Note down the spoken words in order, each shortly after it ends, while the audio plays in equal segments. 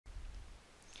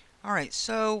All right,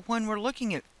 so when we're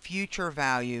looking at future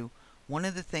value, one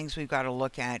of the things we've got to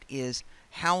look at is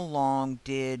how long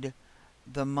did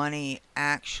the money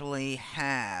actually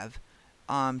have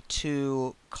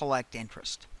to collect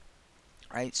interest,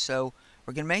 right? So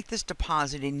we're going to make this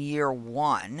deposit in year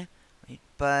 1, right?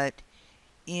 But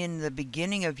in the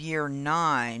beginning of year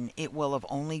 9, it will have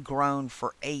only grown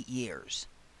for 8 years.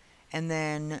 And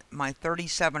then my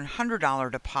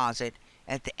 $3,700 deposit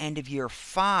at the end of year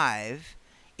 5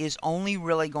 is only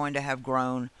really going to have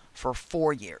grown for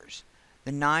 4 years.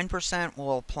 The 9%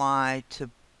 will apply to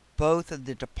both of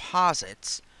the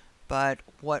deposits, but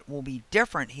what will be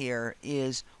different here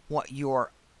is what your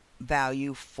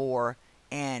value for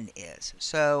N is.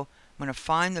 So I'm going to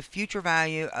find the future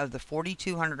value of the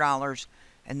 $4,200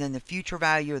 and then the future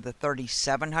value of the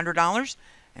 $3,700,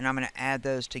 and I'm going to add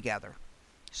those together.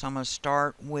 So I'm going to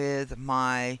start with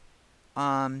my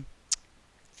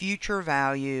future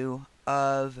value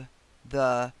of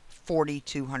the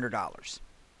 $4,200.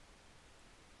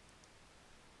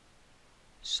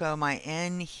 So my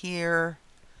N here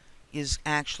is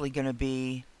actually going to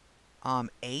be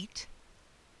 8.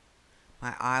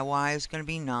 My IY is going to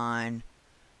be 9.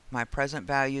 My present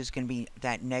value is going to be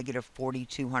that negative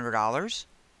 $4,200.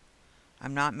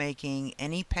 I'm not making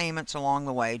any payments along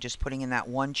the way, just putting in that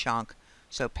one chunk.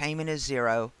 So payment is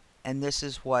 0, and this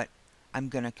is what I'm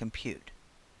going to compute.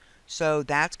 So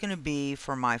that's going to be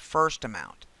for my first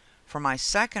amount. For my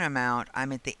second amount,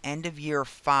 I'm at the end of year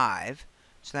 5,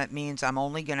 so that means I'm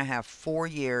only going to have 4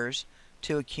 years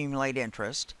to accumulate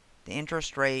interest. The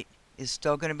interest rate is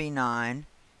still going to be 9,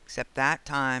 except that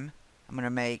time I'm going to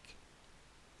make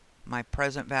my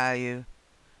present value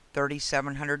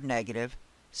 $3,700 negative,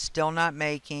 still not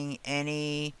making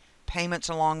any payments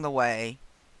along the way,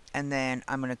 and then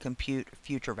I'm going to compute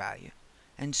future value.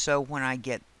 And so when I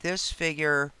get this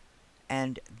figure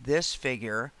and this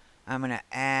figure, I'm going to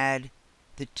add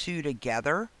the two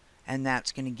together, and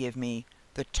that's going to give me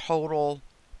the total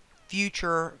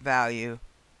future value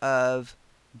of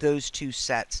those two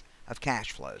sets of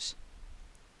cash flows.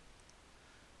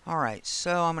 Alright,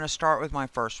 so I'm going to start with my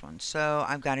first one. So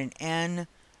I've got an N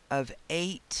of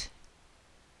 8.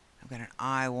 I've got an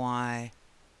IY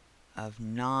of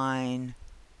 9.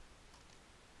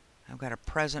 I've got a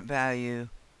present value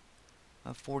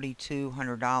of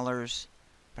 $4,200,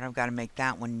 but I've got to make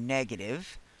that one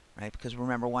negative, right? Because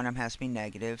remember, one of them has to be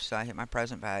negative, so I hit my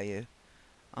present value.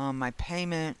 My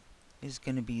payment is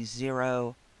going to be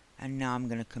 0, and now I'm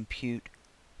going to compute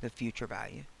the future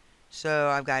value. So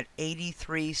I've got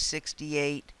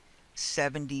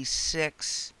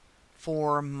 83.68.76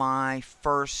 for my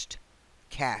first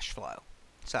cash flow.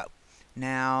 So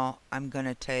now I'm going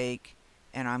to take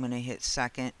and I'm going to hit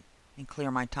second and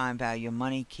clear my time value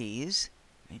money keys,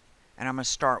 right? And I'm going to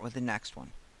start with the next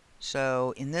one.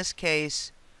 So in this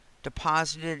case,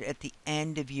 deposited at the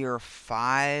end of year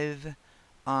 5,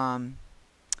 and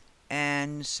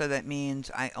so that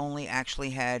means I only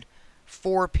actually had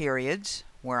 4 periods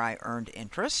where I earned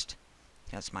interest.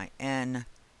 That's my N.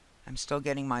 I'm still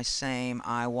getting my same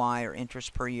IY, or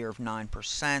interest per year, of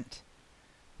 9%.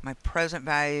 My present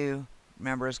value,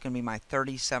 remember, is going to be my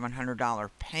 $3,700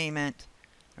 payment,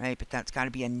 right? But that's got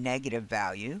to be a negative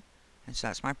value, and so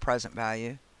that's my present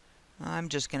value. I'm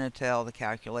just going to tell the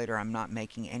calculator I'm not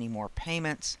making any more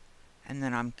payments, and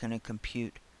then I'm going to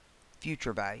compute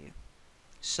future value.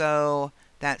 So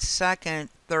that second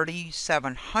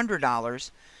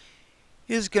 $3,700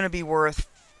 is going to be worth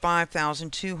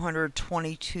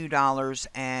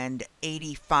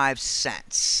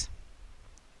 $5,222.85.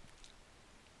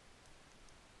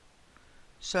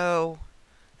 So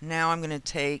now I'm going to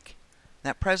take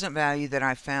that present value that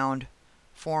I found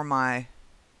for my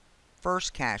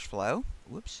first cash flow,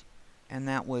 whoops, and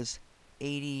that was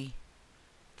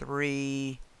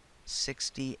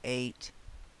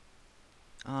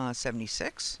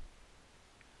 83.68.76,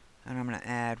 and I'm going to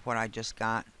add what I just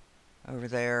got over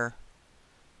there,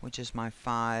 which is my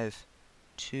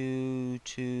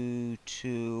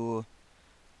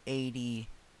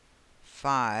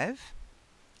 5,222.85.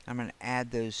 I'm going to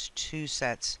add those two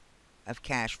sets of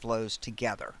cash flows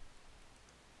together.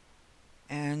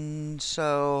 And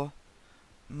so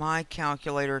my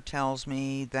calculator tells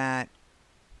me that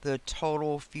the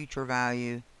total future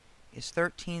value is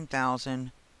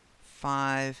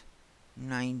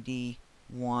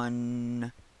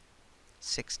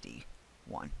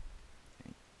 $13,591.61.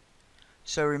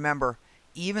 So remember,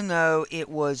 even though it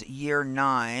was year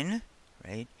 9,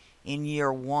 right, in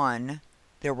year 1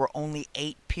 there were only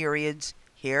 8 periods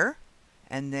here,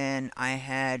 and then I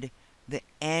had the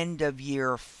end of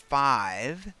year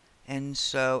 5, and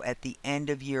so at the end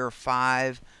of year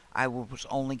 5 I was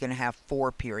only going to have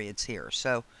 4 periods here.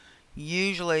 So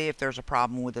usually if there's a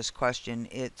problem with this question,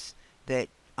 it's that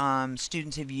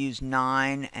students have used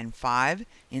 9 and 5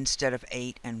 instead of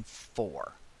 8 and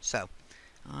 4. So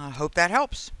I hope that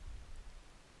helps.